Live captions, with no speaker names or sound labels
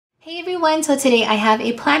Hey everyone, so today I have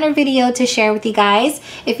a planner video to share with you guys.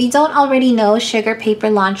 If you don't already know, Sugar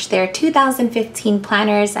Paper launched their 2015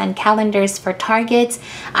 planners and calendars for Target.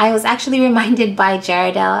 I was actually reminded by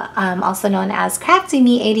Jaredel, also known as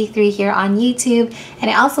CraftyMe83 here on YouTube,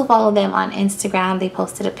 and I also follow them on Instagram. They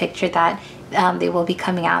posted a picture that they will be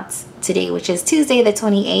coming out today, which is Tuesday the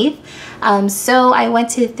 28th. So I went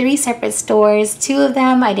to 3 separate stores. 2 of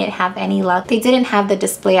them I didn't have any luck. They didn't have the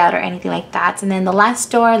display out or anything like that, and then the last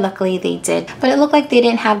store luckily they did, but it looked like they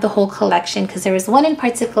didn't have the whole collection because there was one in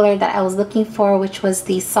particular that I was looking for, which was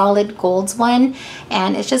the solid golds one,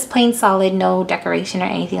 and it's just plain solid, no decoration or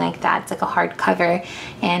anything like that. It's like a hard cover,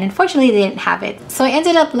 and unfortunately they didn't have it. So I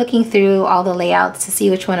ended up looking through all the layouts to see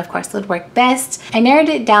which one of course would work best. I narrowed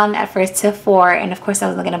it down at first to 4, and of course I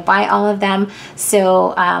wasn't going to buy all of them,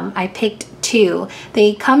 so I picked 2.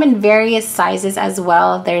 They come in various sizes as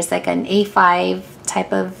well. There's like an A5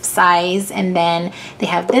 type of size, and then they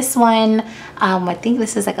have this one. I think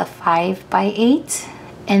this is like a 5x8,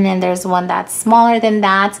 and then there's one that's smaller than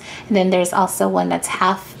that, and then there's also one that's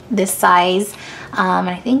half this size. And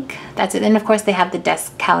I think that's it. And of course they have the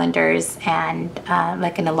desk calendars and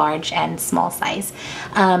like in a large and small size.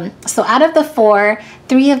 So out of the 4,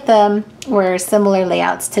 3 of them were similar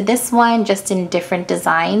layouts to this one, just in different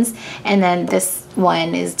designs, and then this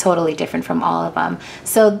one is totally different from all of them.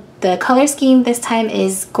 So the color scheme this time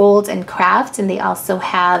is gold and craft, and they also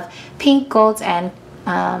have pink, gold, and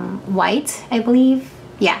white, I believe.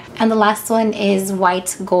 Yeah, and the last one is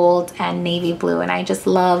white, gold, and navy blue, and I just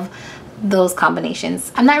love those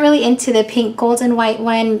combinations. I'm not really into the pink, gold, and white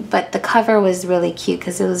one, but the cover was really cute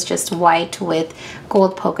because it was just white with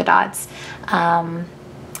gold polka dots, and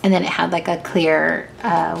then it had like a clear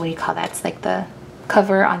what do you call that? It's like the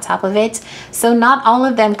cover on top of it. So not all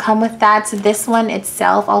of them come with that. So this one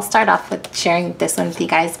itself, I'll start off with sharing this one with you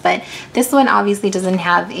guys, but this one obviously doesn't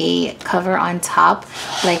have a cover on top.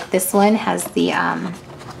 Like this one has the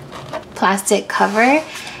plastic cover.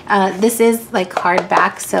 This is like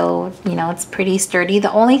hardback, so you know it's pretty sturdy.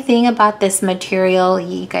 The only thing about this material,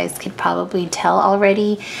 you guys could probably tell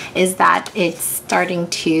already, is that it's starting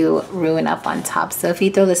to ruin up on top. So if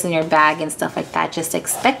you throw this in your bag and stuff like that, just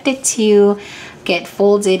expect it to get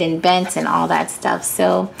folded and bent and all that stuff.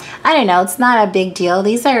 So I don't know, it's not a big deal.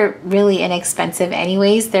 These are really inexpensive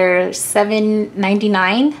anyways. They're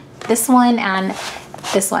 $7.99, this one and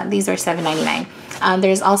this one. These are $7.99.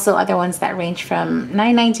 There's also other ones that range from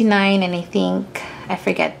 $9.99, and I think I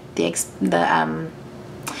forget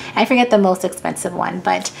the most expensive one,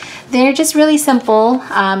 but they're just really simple.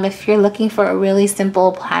 If you're looking for a really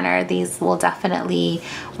simple planner, these will definitely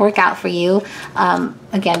work out for you.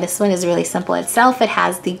 Again, this one is really simple itself. It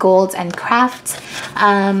has the gold and craft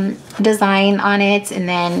design on it, and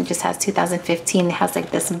then just has 2015. It has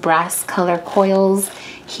like this brass color coils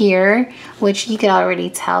here, which you could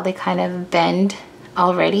already tell they kind of bend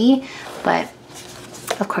already, but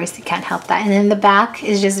of course you can't help that. And then the back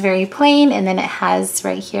is just very plain, and then it has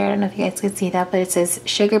right here, I don't know if you guys can see that, but it says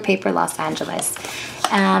Sugar Paper Los Angeles.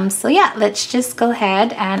 So yeah, let's just go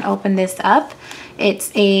ahead and open this up.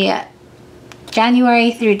 It's a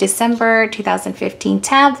January through December 2015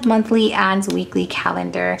 tab, monthly and weekly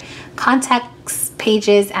calendar. Contacts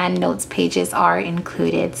pages and notes pages are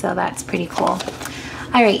included, so that's pretty cool.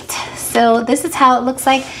 All right, so this is how it looks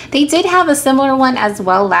like. They did have a similar one as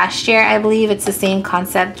well last year. I believe it's the same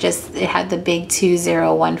concept, just it had the big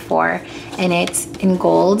 2014 in it in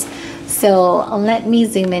gold. So let me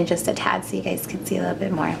zoom in just a tad so you guys can see a little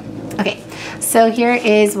bit more. Okay, so here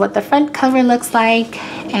is what the front cover looks like,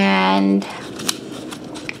 and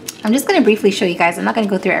I'm just gonna briefly show you guys. I'm not gonna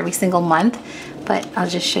go through every single month, but I'll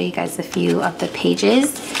just show you guys a few of the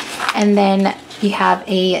pages. And then you have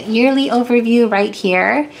a yearly overview right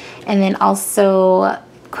here, and then also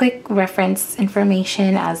quick reference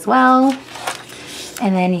information as well.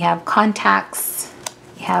 And then you have contacts,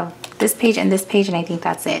 you have this page and this page, and I think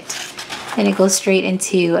that's it. And it goes straight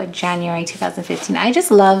into January 2015. I just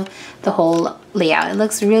love the whole layout. It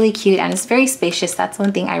looks really cute and it's very spacious. That's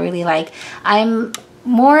one thing I really like. I'm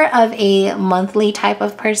more of a monthly type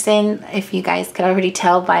of person, if you guys could already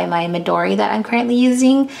tell by my Midori that I'm currently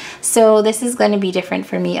using. So this is going to be different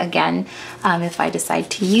for me again if I decide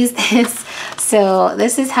to use this. So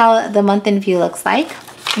this is how the month in view looks like.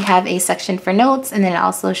 You have a section for notes, and then it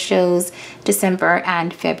also shows December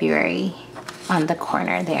and February on the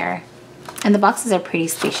corner there. And the boxes are pretty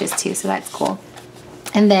spacious too, so that's cool.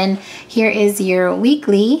 And then here is your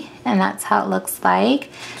weekly, and that's how it looks like.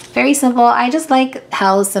 Very simple. I just like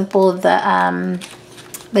how simple the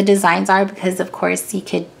designs are, because of course you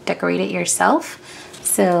could decorate it yourself.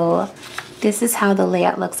 So this is how the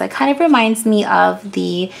layout looks like. Kind of reminds me of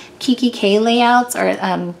the KKK layouts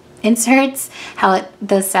or inserts, how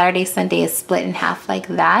the Saturday, Sunday is split in half like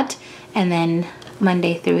that, and then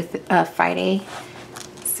Monday through Friday.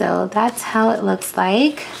 So that's how it looks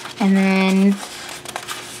like. And then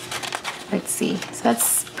let's see, so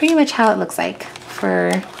that's pretty much how it looks like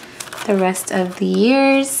for the rest of the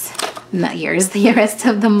years, not years, the rest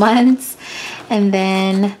of the months. And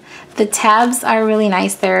then the tabs are really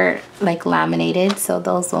nice. They're like laminated, so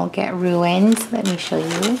those won't get ruined. Let me show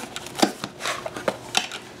you.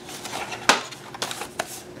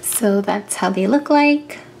 So that's how they look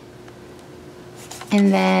like.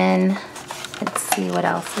 And then let's see what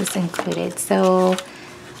else is included. So it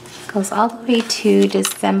goes all the way to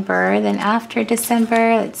December. Then after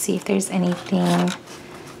December, let's see if there's anything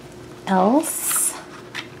else.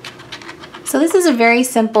 So this is a very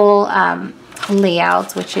simple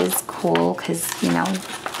layout, which is cool because, you know,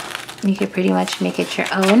 you could pretty much make it your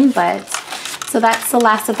own. But so that's the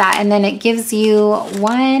last of that. And then it gives you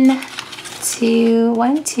 1, 2,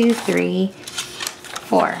 3,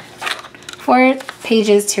 4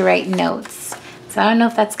 pages to write notes. So I don't know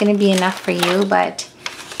if that's going to be enough for you, but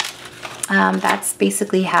that's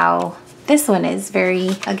basically how this one is. Very,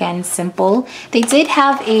 again, simple. They did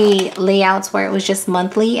have a layout where it was just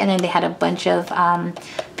monthly, and then they had a bunch of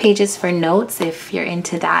pages for notes if you're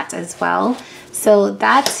into that as well. So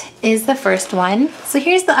that is the first one. So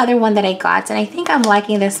here's the other one that I got, and I think I'm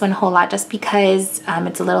liking this one a whole lot just because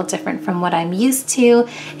it's a little different from what I'm used to.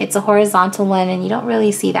 It's a horizontal one, and you don't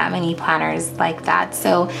really see that many planners like that.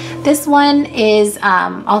 So this one is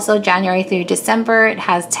also January through December. It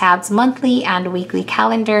has tabs monthly and weekly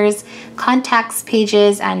calendars, contacts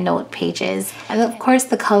pages, and note pages. And of course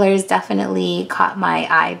the colors definitely caught my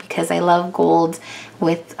eye because I love gold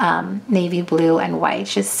with navy blue and white.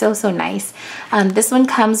 It's just so nice. This one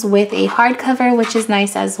comes with a hardcover, which is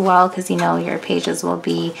nice as well because, you know, your pages will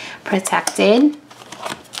be protected.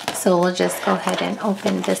 So we'll just go ahead and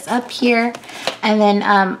open this up here. And then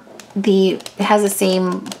it has the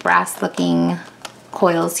same brass looking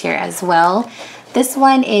coils here as well. This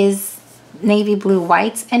one is navy blue,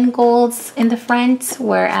 whites, and golds in the front,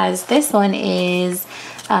 whereas this one is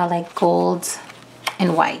like gold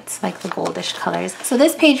and white, like the goldish colors. So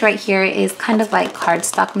this page right here is kind of like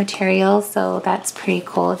cardstock material, so that's pretty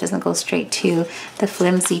cool. It doesn't go straight to the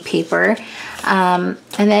flimsy paper. And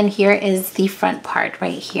then here is the front part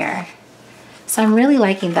right here. So I'm really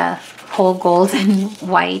liking the whole gold and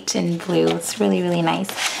white and blue. It's really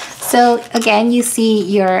nice. So again, you see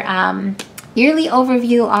your yearly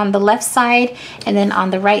overview on the left side, and then on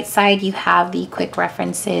the right side you have the quick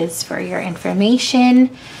references for your information.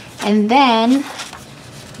 And then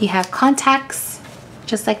you have contacts,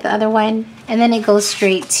 just like the other one, and then it goes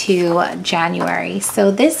straight to January. So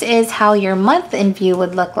this is how your month in view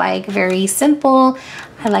would look like. Very simple.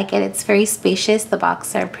 I like it. It's very spacious. The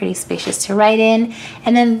boxes are pretty spacious to write in.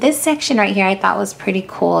 And then this section right here I thought was pretty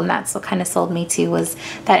cool, and that's what kind of sold me to, was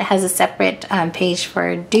that it has a separate page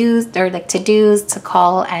for dues, or like to-dos, to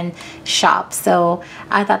call, and shop. So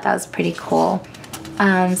I thought that was pretty cool.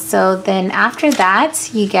 So then after that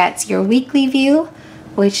you get your weekly view,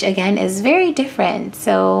 which again is very different.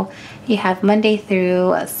 So you have Monday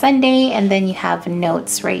through Sunday, and then you have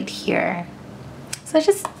notes right here. So it's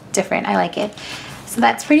just different. I like it. So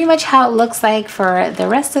that's pretty much how it looks like for the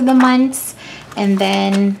rest of the months. And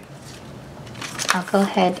then I'll go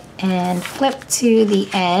ahead and flip to the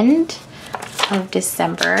end of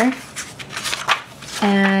December,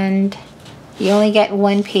 and you only get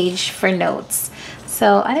 1 page for notes.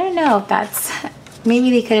 So I don't know if that's,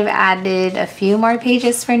 maybe they could have added a few more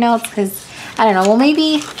pages for notes, because I don't know. Well,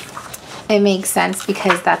 maybe it makes sense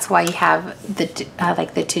because that's why you have the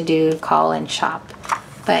like the to-do, call, and shop.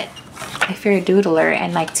 But if you're a doodler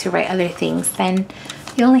and like to write other things, then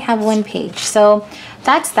you only have 1 page. So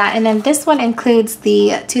that's that. And then this one includes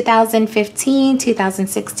the 2015,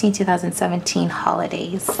 2016, 2017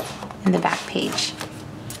 holidays in the back page.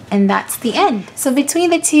 And that's the end. So between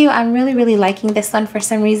the two, I'm really liking this one for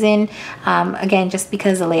some reason. Again, just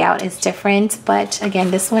because the layout is different. But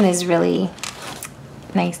again, this one is really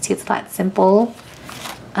nice too. It's a lot simple.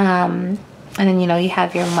 And then, you know, you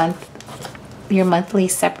have your monthly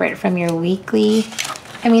separate from your weekly.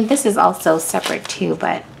 I mean, this is also separate too,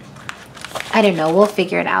 but I don't know. We'll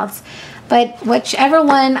figure it out. But whichever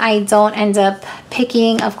one I don't end up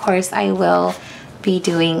picking, of course, I will be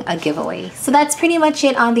doing a giveaway. So that's pretty much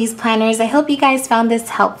it on these planners. I hope you guys found this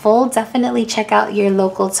helpful. Definitely check out your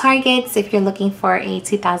local Targets if you're looking for a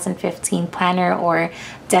 2015 planner or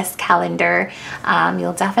desk calendar.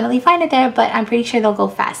 You'll definitely find it there, but I'm pretty sure they'll go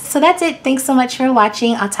fast. So that's it. Thanks so much for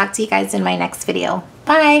watching. I'll talk to you guys in my next video.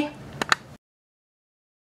 Bye!